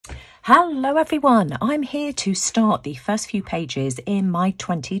Hello everyone, I'm here to start the first few pages in my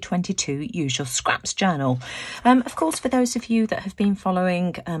 2022 Usual Scraps journal. Of course, for those of you that have been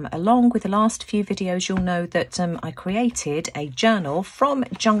following along with the last few videos, you'll know that I created a journal from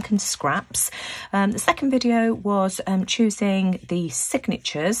junk and scraps. The second video was choosing the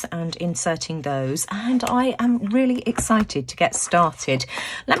signatures and inserting those, and I am really excited to get started.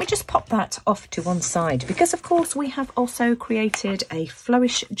 Let me just pop that off to one side because of course we have also created a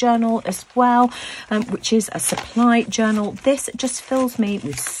flourish journal as well, which is a supply journal. This just fills me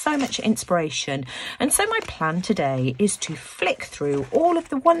with so much inspiration, and so my plan today is to flick through all of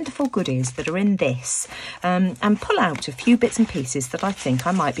the wonderful goodies that are in this and pull out a few bits and pieces that I think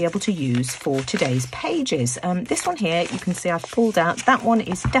I might be able to use for today's pages. This one here, you can see I've pulled out, that one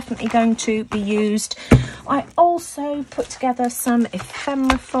is definitely going to be used. I also put together some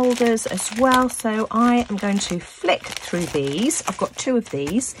ephemera folders as well, so I am going to flick through these. I've got two of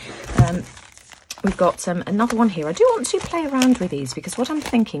these. We've got another one here. I do want to play around with these because what I'm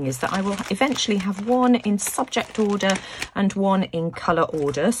thinking is that I will eventually have one in subject order and one in colour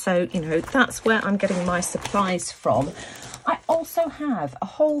order. So, you know, that's where I'm getting my supplies from. I also have a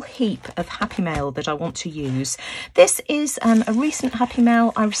whole heap of Happy Mail that I want to use. This is a recent Happy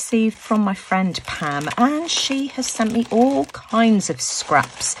Mail I received from my friend Pam, and she has sent me all kinds of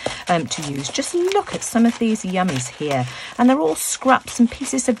scraps to use. Just look at some of these yummies here, and they're all scraps and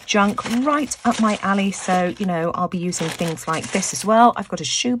pieces of junk right up my alley. So, you know, I'll be using things like this as well. I've got a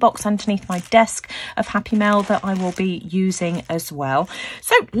shoebox underneath my desk of Happy Mail that I will be using as well.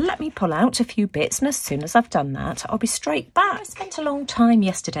 So let me pull out a few bits, and as soon as I've done that, I'll be straight back. I spent a long time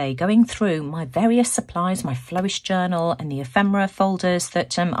yesterday going through my various supplies, my flourish journal and the ephemera folders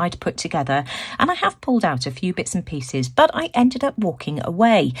that I'd put together, and I have pulled out a few bits and pieces, but I ended up walking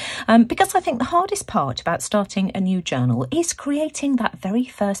away because I think the hardest part about starting a new journal is creating that very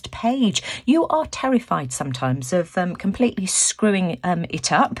first page. You are terrified sometimes of completely screwing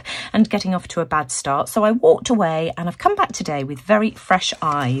it up and getting off to a bad start, so I walked away and I've come back today with very fresh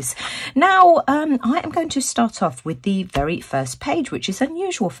eyes. Now I am going to start off with the very first page, which is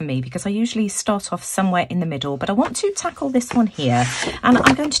unusual for me because I usually start off somewhere in the middle, but I want to tackle this one here, and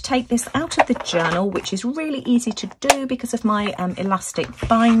I'm going to take this out of the journal, which is really easy to do because of my elastic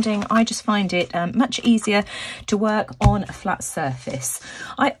binding. I just find it much easier to work on a flat surface.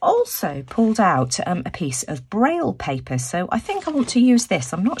 I also pulled out a piece of braille paper, so I think I want to use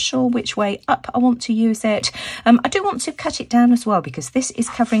this. I'm not sure which way up I want to use it. I do want to cut it down as well because this is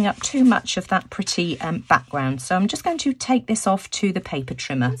covering up too much of that pretty background, so I'm just going to take this off to the paper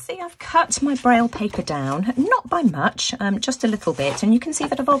trimmer. See, I've cut my braille paper down, not by much, just a little bit, and you can see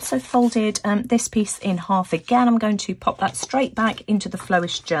that I've also folded this piece in half again. I'm going to pop that straight back into the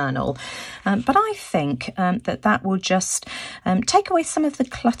flourish journal, but I think that will just take away some of the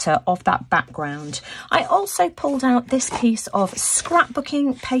clutter of that background. I also pulled out this piece of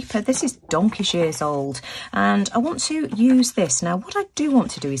scrapbooking paper. This is donkey's years old, and I want to use this. Now what I do want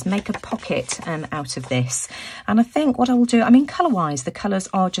to do is make a pocket out of this, and I think what I will do, I mean, colour wise the colours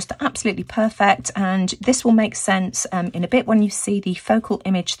are just absolutely perfect, and this will make sense in a bit when you see the focal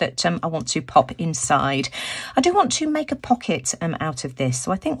image that I want to pop inside. I do want to make a pocket out of this,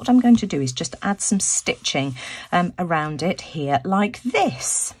 so I think what I'm going to do is just add some stitching around it here like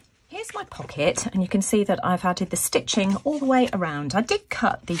this. Here's my pocket, and you can see that I've added the stitching all the way around. I did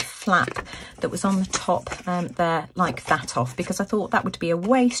cut the flap that was on the top there like that off because I thought that would be a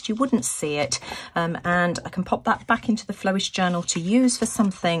waste, you wouldn't see it, and I can pop that back into the flourish journal to use for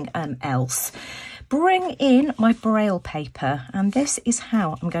something else. Bring in my braille paper, and this is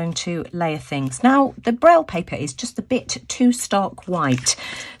how I'm going to layer things. Now the braille paper is just a bit too stark white,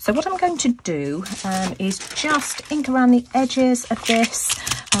 so what I'm going to do is just ink around the edges of this.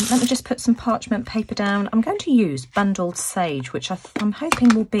 Let me just put some parchment paper down. I'm going to use bundled sage, which I'm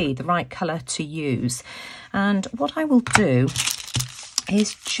hoping will be the right colour to use, and what I will do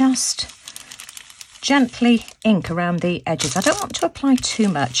is just gently ink around the edges. I don't want to apply too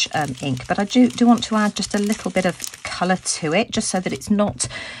much ink, but I do want to add just a little bit of colour to it, just so that it's not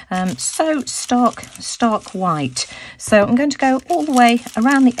so stark white. So I'm going to go all the way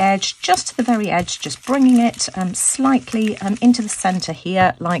around the edge, just to the very edge, just bringing it slightly into the centre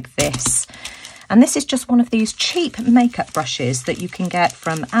here like this. And this is just one of these cheap makeup brushes that you can get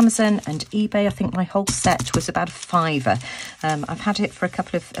from Amazon and eBay. I think my whole set was about £5. I've had it for a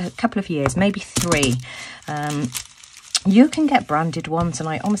couple of years, maybe 3. You can get branded ones, and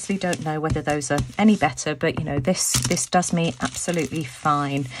I honestly don't know whether those are any better, but you know, this does me absolutely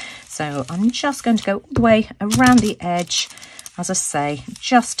fine. So I'm just going to go all the way around the edge as I say,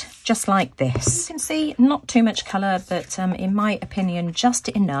 just like this. You can see not too much colour, but in my opinion, just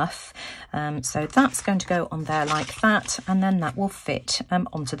enough. So that's going to go on there like that, and then that will fit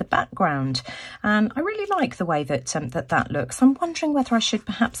onto the background. And I really like the way that that looks. I'm wondering whether I should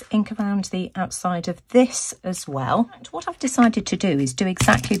perhaps ink around the outside of this as well. And what I've decided to do is do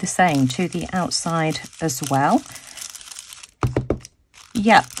exactly the same to the outside as well.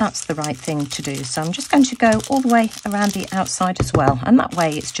 Yeah, that's the right thing to do. So I'm just going to go all the way around the outside as well. And that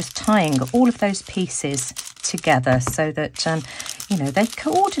way it's just tying all of those pieces together so that, you know, they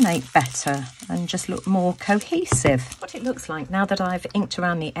coordinate better and just look more cohesive. What it looks like now that I've inked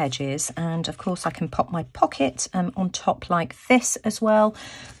around the edges, and of course I can pop my pocket on top like this as well.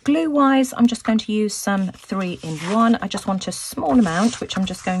 Glue wise, I'm just going to use some 3-in-1. I just want a small amount, which I'm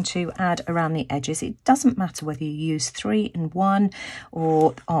just going to add around the edges. It doesn't matter whether you use 3-in-1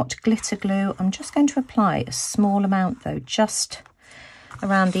 or art glitter glue. I'm just going to apply a small amount though, just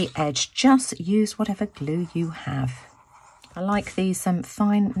around the edge. Just use whatever glue you have. I like these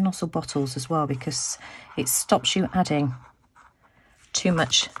fine nozzle bottles as well because it stops you adding too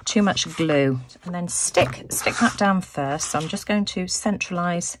much glue. And then stick that down first. So I'm just going to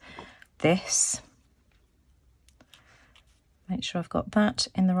centralize this. Make sure I've got that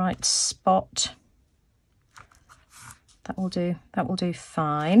in the right spot. That will do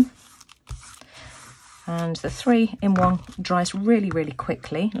fine. And the 3-in-1 dries really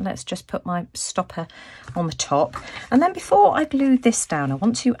quickly. Let's just put my stopper on the top. And then before I glue this down, I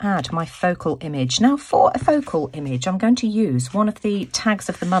want to add my focal image. Now for a focal image, I'm going to use one of the tags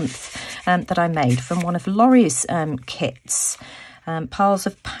of the month that I made from one of Laurie's kits. Piles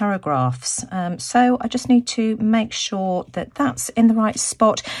of paragraphs. So I just need to make sure that that's in the right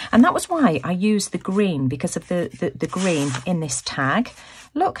spot. And that was why I used the green, because of the green in this tag.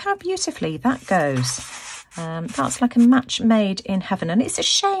 Look how beautifully that goes. That's like a match made in heaven. And it's a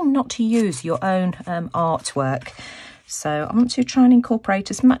shame not to use your own artwork. So I want to try and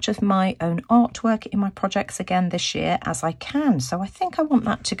incorporate as much of my own artwork in my projects again this year as I can. So I think I want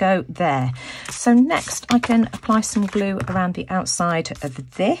that to go there. So next I can apply some glue around the outside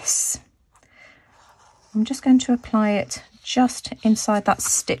of this. I'm just going to apply it just inside that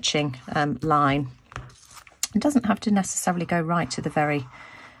stitching line. It doesn't have to necessarily go right to the very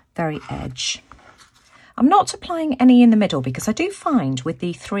edge. I'm not applying any in the middle because I do find with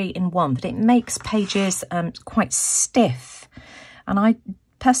the 3-in-1 that it makes pages quite stiff, and I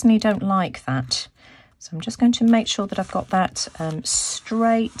personally don't like that. So I'm just going to make sure that I've got that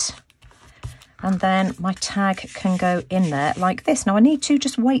straight, and then my tag can go in there like this. Now I need to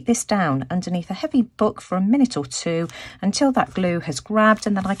just weight this down underneath a heavy book for a minute or two until that glue has grabbed,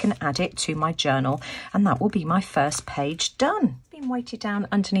 and then I can add it to my journal, and that will be my first page done. Been weighted down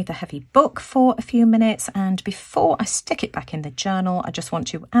underneath a heavy book for a few minutes, and before I stick it back in the journal, I just want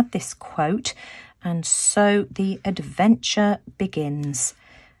to add this quote, and so the adventure begins.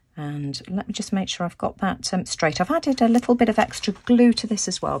 And let me just make sure I've got that straight. I've added a little bit of extra glue to this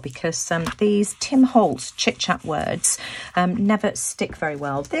as well because these Tim Holtz chit chat words never stick very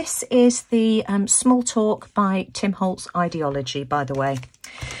well. This is the Small Talk by Tim Holtz Ideology, by the way.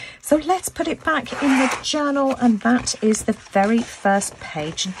 So let's put it back in the journal, and that is the very first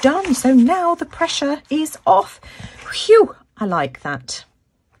page done. So now the pressure is off. Phew, I like that.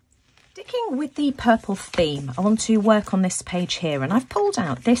 Sticking with the purple theme, I want to work on this page here, and I've pulled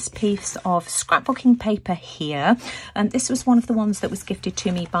out this piece of scrapbooking paper here, and this was one of the ones that was gifted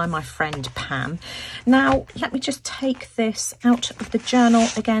to me by my friend Pam. Now let me just take this out of the journal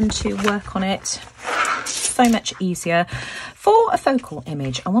again to work on it. So much easier. For a focal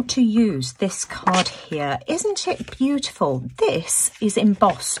image, I want to use this card here. Isn't it beautiful? This is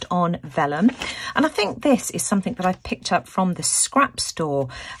embossed on vellum, and I think this is something that I've picked up from the scrap store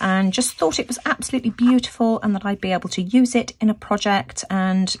and just thought it was absolutely beautiful and that I'd be able to use it in a project,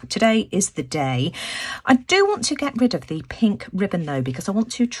 and today is the day. I do want to get rid of the pink ribbon though, because I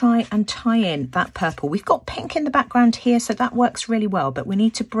want to try and tie in that purple. We've got pink in the background here, so that works really well, but we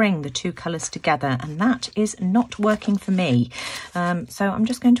need to bring the two colours together, and that is not working for me. So I'm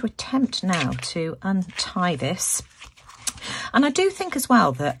just going to attempt now to untie this. And I do think as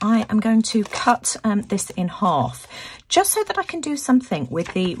well that I am going to cut this in half, just so that I can do something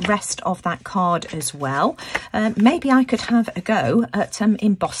with the rest of that card as well. Maybe I could have a go at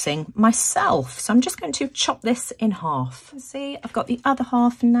embossing myself. So I'm just going to chop this in half. See, I've got the other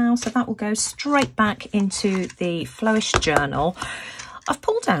half now, so that will go straight back into the Flowish journal. I've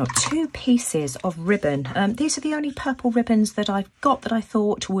pulled out 2 pieces of ribbon. These are the only purple ribbons that I've got that I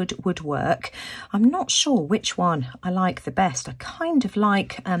thought would work. I'm not sure which one I like the best. I kind of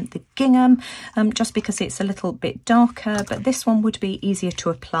like the gingham, just because it's a little bit darker, but this one would be easier to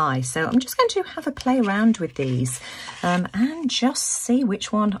apply. So I'm just going to have a play around with these and just see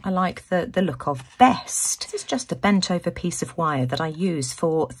which one I like the look of best. This is just a bent over piece of wire that I use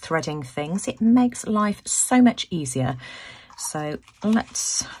for threading things. It makes life so much easier. So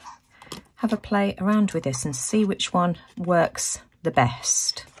let's have a play around with this and see which one works the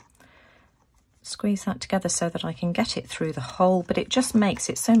best. Squeeze that together so that I can get it through the hole, but it just makes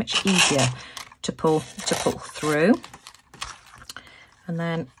it so much easier to pull through. And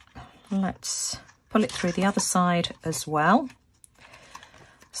then let's pull it through the other side as well.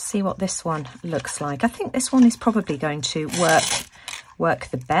 See what this one looks like. I think this one is probably going to work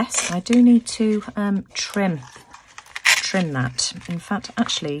the best. I do need to trim that. In fact,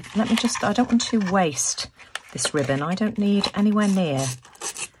 actually, let me just, I don't want to waste this ribbon. I don't need anywhere near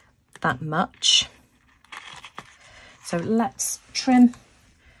that much. So let's trim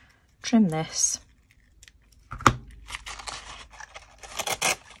this.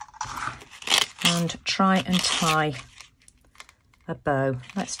 And try and tie a bow.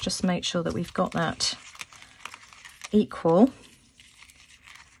 Let's just make sure that we've got that equal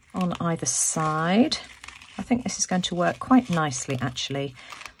on either side. I think this is going to work quite nicely, actually.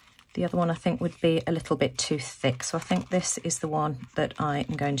 The other one I think would be a little bit too thick, so I think this is the one that I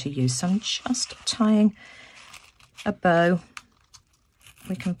am going to use. So I'm just tying a bow.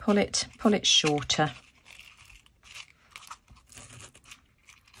 We can pull it shorter.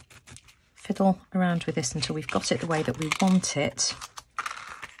 Fiddle around with this until we've got it the way that we want it.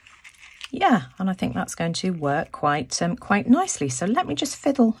 Yeah, and I think that's going to work quite nicely. So let me just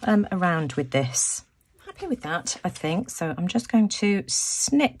fiddle around with this. Happy with that, I think. So I'm just going to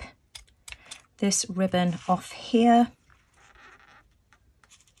snip this ribbon off here.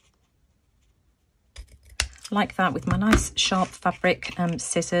 Like that with my nice sharp fabric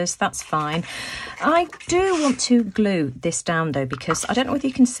scissors. That's fine. I do want to glue this down though, because I don't know whether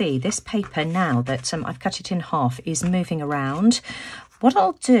you can see this paper now that I've cut it in half is moving around. What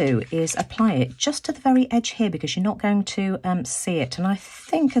I'll do is apply it just to the very edge here, because you're not going to see it. And I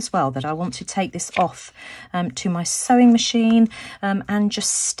think as well that I want to take this off to my sewing machine and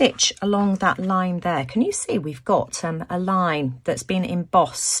just stitch along that line there. Can you see we've got a line that's been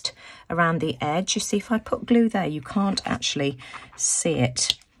embossed around the edge? You see, if I put glue there, you can't actually see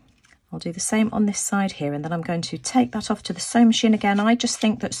it. I'll do the same on this side here, and then I'm going to take that off to the sewing machine again. I just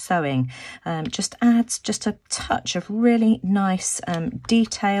think that sewing just adds just a touch of really nice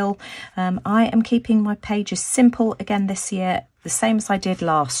detail. I am keeping my pages simple again this year, the same as I did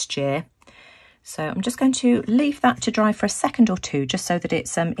last year. So I'm just going to leave that to dry for a second or two, just so that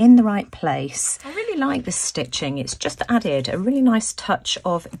it's in the right place. I really like this stitching. It's just added a really nice touch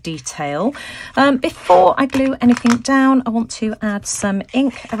of detail. Before I glue anything down, I want to add some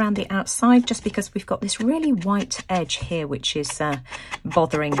ink around the outside, just because we've got this really white edge here, which is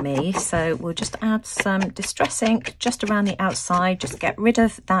bothering me. So we'll just add some distress ink just around the outside, just get rid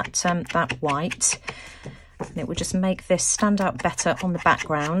of that, that white. And it will just make this stand out better on the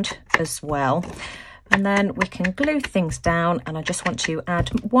background as well. And then we can glue things down, and I just want to add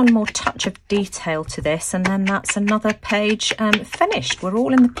one more touch of detail to this, and then that's another page finished. We're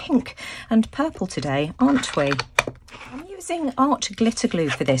all in the pink and purple today, aren't we? I'm using art glitter glue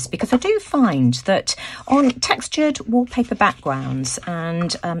for this because I do find that on textured wallpaper backgrounds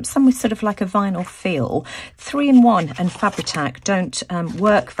and some with sort of like a vinyl feel, 3-in-1 and Fabri-Tac don't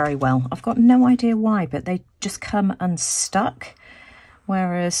work very well. I've got no idea why, but they just come unstuck.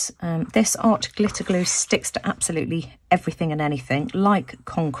 Whereas this art glitter glue sticks to absolutely everything and anything, like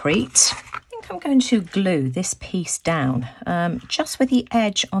concrete. I'm going to glue this piece down just with the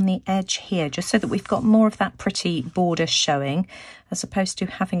edge on the edge here, just so that we've got more of that pretty border showing, as opposed to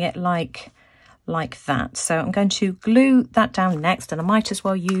having it like that. So I'm going to glue that down next, and I might as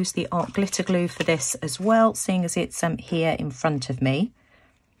well use the art glitter glue for this as well, seeing as it's here in front of me.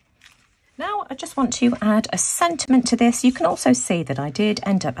 Now I just want to add a sentiment to this. You can also see that I did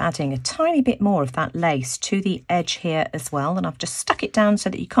end up adding a tiny bit more of that lace to the edge here as well, and I've just stuck it down so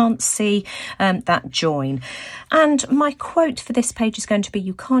that you can't see that join. And my quote for this page is going to be,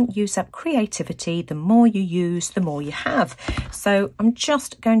 you can't use up creativity, the more you use, the more you have. So I'm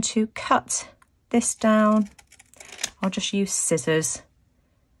just going to cut this down. I'll just use scissors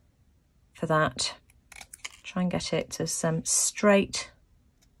for that. Try and get it as straight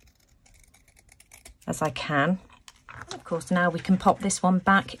as I can. Of course, now we can pop this one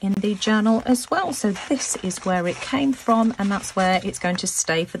back in the journal as well. So this is where it came from, and that's where it's going to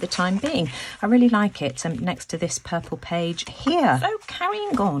stay for the time being. I really like it next to this purple page here. So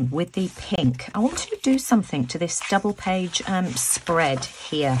carrying on with the pink, I want to do something to this double page spread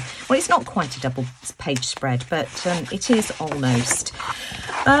here. Well, it's not quite a double page spread, but it is almost.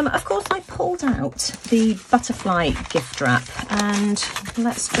 Of course, I pulled out the butterfly gift wrap, and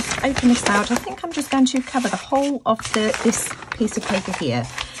let's just open this out. I think I'm just going to cover the whole of this piece of paper here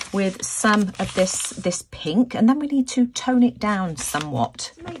with some of this pink, and then we need to tone it down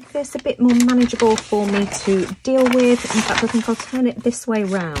somewhat. Make this a bit more manageable for me to deal with. In fact, I think I'll turn it this way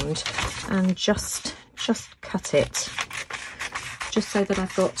round and just cut it, just so that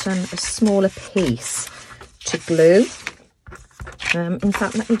I've got a smaller piece to glue. In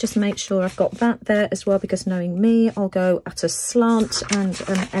fact, let me just make sure I've got that there as well, because knowing me, I'll go at a slant and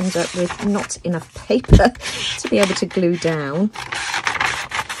end up with not enough paper to be able to glue down.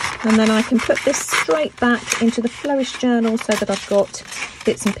 And then I can put this straight back into the Flourish journal so that I've got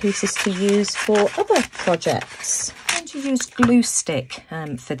bits and pieces to use for other projects. I'm going to use glue stick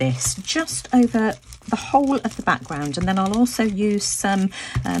for this, just over the whole of the background, and then I'll also use some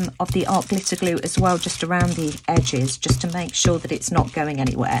of the art glitter glue as well, just around the edges, just to make sure that it's not going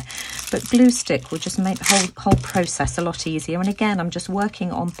anywhere. But glue stick will just make the whole process a lot easier. And again, I'm just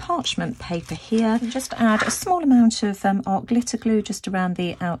working on parchment paper here, and just add a small amount of art glitter glue just around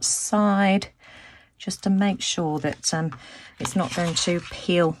the outside, just to make sure that it's not going to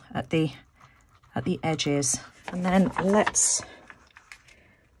peel at the edges. And then let's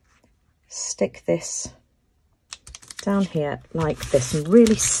stick this down here like this and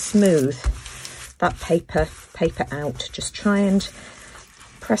really smooth that paper out. Just try and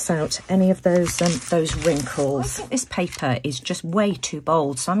press out any of those wrinkles. I think this paper is just way too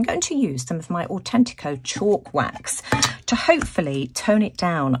bold, so I'm going to use some of my Authentico chalk wax to hopefully tone it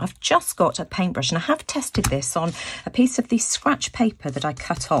down. I've just got a paintbrush, and I have tested this on a piece of the scratch paper that I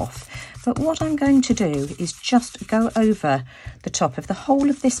cut off. But what I'm going to do is just go over the top of the whole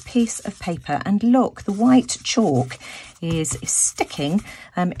of this piece of paper, and look, the white chalk is sticking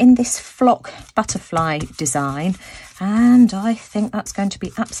in this flock butterfly design, and I think that's going to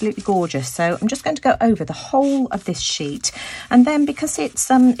be absolutely gorgeous. So I'm just going to go over the whole of this sheet, and then because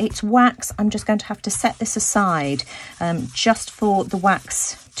it's wax, I'm just going to have to set this aside just for the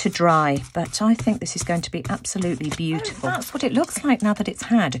wax to dry. But I think this is going to be absolutely beautiful. That's what it looks like now that it's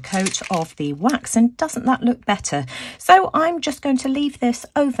had a coat of the wax, and doesn't that look better? So I'm just going to leave this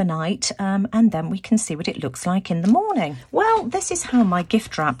overnight, and then we can see what it looks like in the morning. Well, this is how my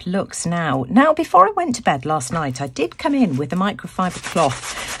gift wrap looks now. Now, before I went to bed last night, I did come in with a microfiber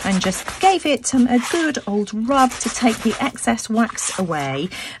cloth and just gave it a good old rub to take the excess wax away.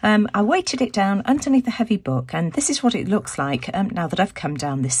 I weighted it down underneath the heavy book, and this is what it looks like now that I've come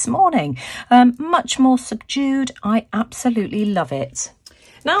down this morning. Much more subdued. I absolutely love it.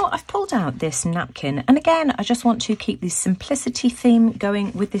 Now I've pulled out this napkin, and again, I just want to keep the simplicity theme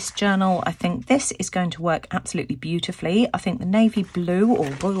going with this journal. I think this is going to work absolutely beautifully. I think the navy blue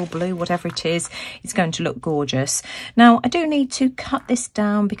or royal blue, whatever it is going to look gorgeous. Now I do need to cut this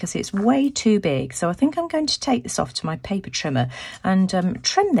down because it's way too big, so I think I'm going to take this off to my paper trimmer and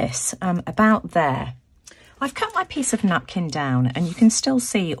trim this about there. I've cut my piece of napkin down, and you can still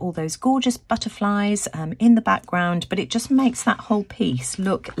see all those gorgeous butterflies in the background, but it just makes that whole piece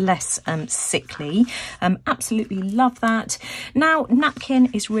look less sickly. Absolutely love that. Now, napkin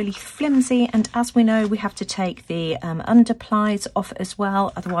is really flimsy, and as we know, we have to take the underplies off as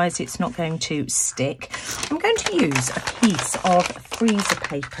well, otherwise it's not going to stick. I'm going to use a piece of freezer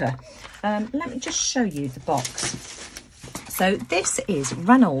paper. Let me just show you the box. So this is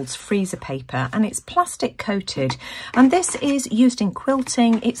Reynolds freezer paper, and it's plastic coated, and this is used in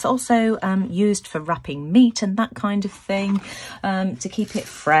quilting. It's also used for wrapping meat and that kind of thing, to keep it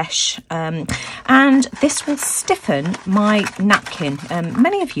fresh, and this will stiffen my napkin.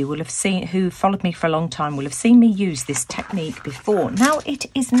 Many of you will have seen, who followed me for a long time, will have seen me use this technique before. Now, it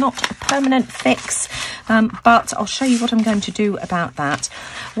is not a permanent fix, but I'll show you what I'm going to do about that.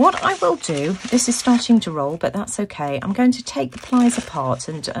 What I will do, this is starting to roll, but that's okay. I'm going to take the plies apart,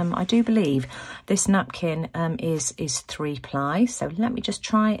 and I do believe this napkin is 3 ply. So let me just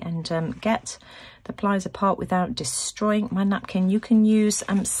try and get the plies apart without destroying my napkin. You can use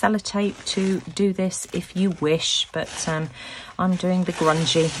sellotape to do this if you wish, but I'm doing the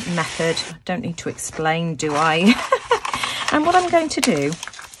grungy method. Don't need to explain, do I? And what I'm going to do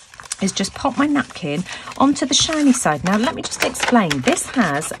is just pop my napkin onto the shiny side. Now let me just explain, this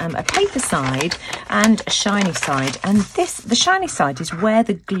has a paper side and a shiny side, and the shiny side is where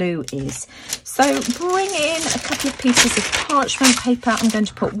the glue is. So bring in a couple of pieces of parchment paper. I'm going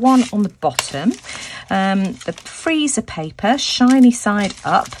to put one on the bottom, the freezer paper, shiny side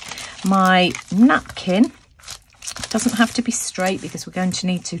up, my napkin. Doesn't have to be straight because we're going to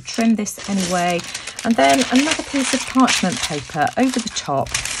need to trim this anyway, and then another piece of parchment paper over the top,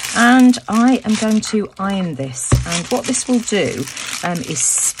 and I am going to iron this. And what this will do is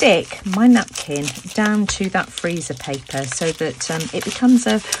stick my napkin down to that freezer paper so that it becomes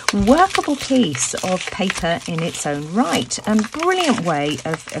a workable piece of paper in its own right. Brilliant way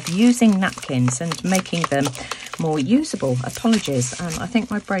of using napkins and making them more usable. Apologies, I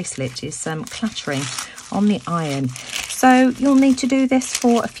think my bracelet is clattering on the iron. So you'll need to do this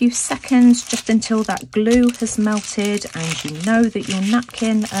for a few seconds, just until that glue has melted and you know that your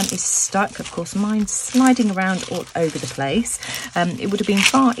napkin is stuck. Of course, mine's sliding around all over the place. It would have been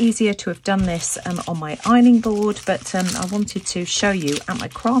far easier to have done this on my ironing board, but I wanted to show you at my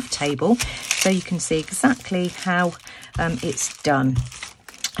craft table so you can see exactly how it's done.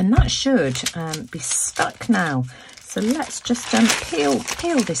 And that should be stuck now. So let's just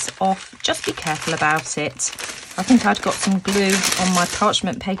peel this off. Just be careful about it. I think I'd got some glue on my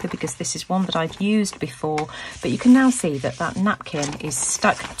parchment paper because this is one that I've used before, but you can now see that that napkin is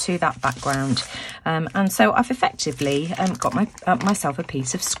stuck to that background. And so I've effectively got myself a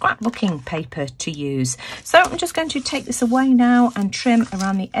piece of scrapbooking paper to use. So I'm just going to take this away now and trim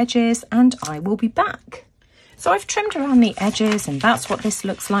around the edges, and I will be back. So I've trimmed around the edges, and that's what this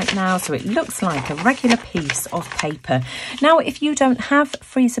looks like now. So it looks like a regular piece of paper. Now, if you don't have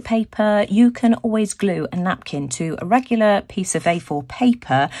freezer paper, you can always glue a napkin to a regular piece of A4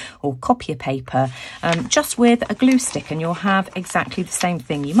 paper or copier paper, just with a glue stick, and you'll have exactly the same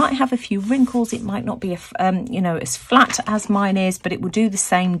thing. You might have a few wrinkles. It might not be as flat as mine is, but it will do the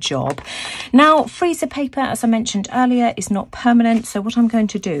same job. Now, freezer paper, as I mentioned earlier, is not permanent. So what I'm going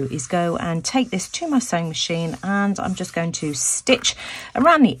to do is go and take this to my sewing machine, and I'm just going to stitch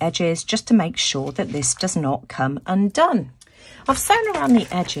around the edges just to make sure that this does not come undone. I've sewn around the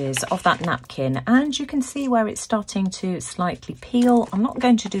edges of that napkin, and you can see where it's starting to slightly peel. I'm not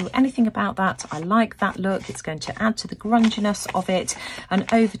going to do anything about that. I like that look. It's going to add to the grunginess of it,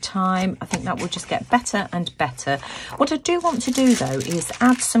 and over time I think that will just get better and better. What I do want to do though is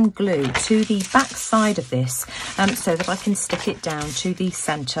add some glue to the back side of this, so that I can stick it down to the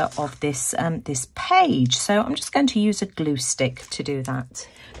center of this this page. So I'm just going to use a glue stick to do that.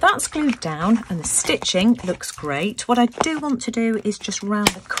 That's glued down and the stitching looks great. What I do want to do is just round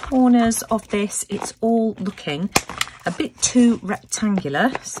the corners of this. It's all looking a bit too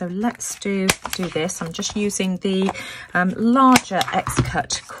rectangular, so let's do this. I'm just using the larger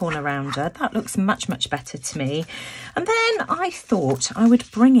X-cut corner rounder. That looks much better to me. And then I thought I would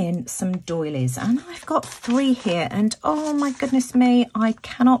bring in some doilies, and I've got 3 here, and oh my goodness me, I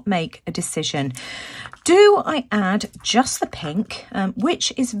cannot make a decision. Do I add just the pink,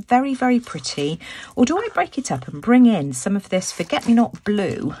 which is very pretty, or do I break it up and bring in some of this forget-me-not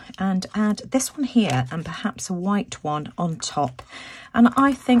blue and add this one here and perhaps a white one on top? And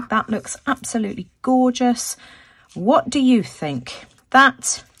I think that looks absolutely gorgeous. What do you think?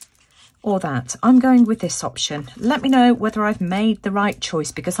 That or that? I'm going with this option. Let me know whether I've made the right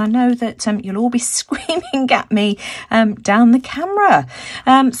choice, because I know that you'll all be screaming at me down the camera.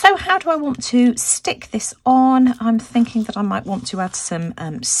 So how do I want to stick this on? I'm thinking that I might want to add some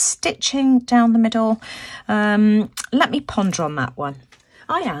stitching down the middle. Let me ponder on that one.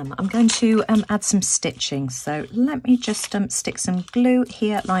 I'm going to add some stitching. So let me just stick some glue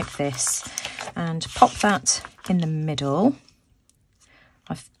here like this and pop that in the middle.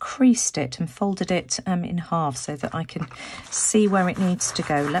 I've creased it and folded it in half so that I can see where it needs to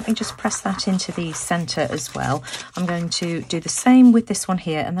go. Let me just press that into the centre as well. I'm going to do the same with this one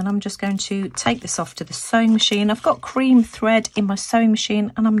here, and then I'm just going to take this off to the sewing machine. I've got cream thread in my sewing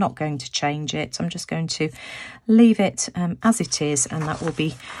machine, and I'm not going to change it. I'm just going to leave it as it is, and that will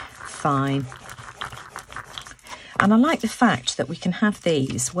be fine. And I like the fact that we can have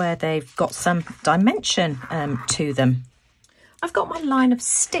these where they've got some dimension to them. I've got my line of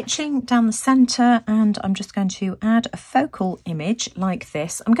stitching down the centre, and I'm just going to add a focal image like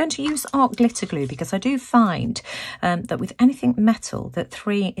this. I'm going to use art glitter glue because I do find that with anything metal that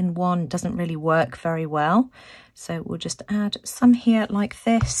 3-in-1 doesn't really work very well. So we'll just add some here like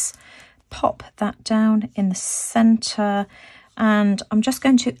this, pop that down in the centre, and I'm just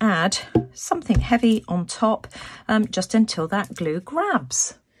going to add something heavy on top just until that glue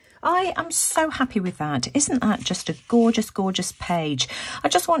grabs. I am so happy with that. Isn't that just a gorgeous, gorgeous page? I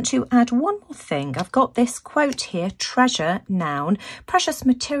just want to add one more thing. I've got this quote here: treasure, noun, precious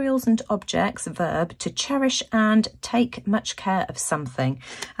materials and objects, verb, to cherish and take much care of something.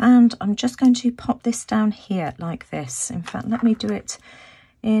 And I'm just going to pop this down here like this. In fact, let me do it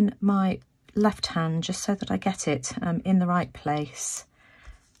in my left hand just so that I get it in the right place.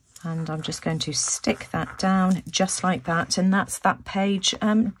 And I'm just going to stick that down just like that, and that's that page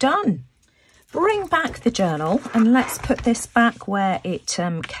done. Bring back the journal and let's put this back where it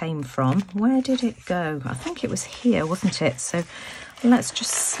came from. Where did it go? I think it was here, wasn't it? So let's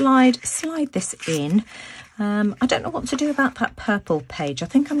just slide this in. I don't know what to do about that purple page. I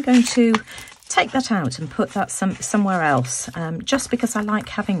think I'm going to take that out and put that somewhere else, just because I like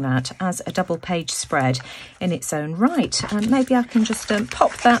having that as a double page spread in its own right. Maybe I can just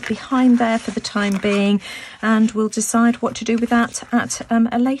pop that behind there for the time being, and we'll decide what to do with that at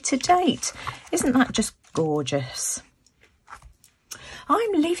a later date. Isn't that just gorgeous?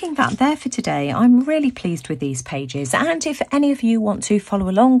 I'm leaving that there for today. I'm really pleased with these pages, and if any of you want to follow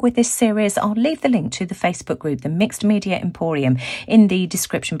along with this series, I'll leave the link to the Facebook group, the Mixed Media Emporium, in the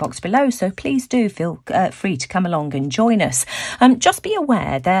description box below, so please do feel free to come along and join us. Just be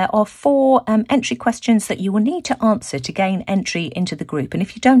aware there are 4 entry questions that you will need to answer to gain entry into the group, and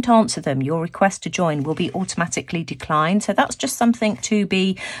if you don't answer them, your request to join will be automatically declined. So that's just something to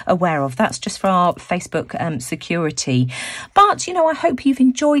be aware of. That's just for our Facebook security. But you know, I hope you've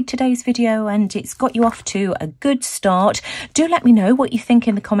enjoyed today's video and it's got you off to a good start. Do let me know what you think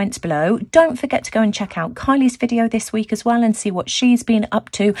in the comments below. Don't forget to go and check out Kylie's video this week as well and see what she's been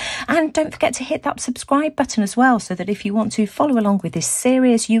up to, and don't forget to hit that subscribe button as well, so that if you want to follow along with this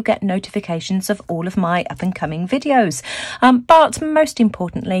series, you get notifications of all of my up and coming videos. But most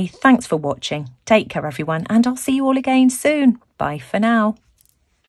importantly, thanks for watching. Take care everyone, and I'll see you all again soon. Bye for now.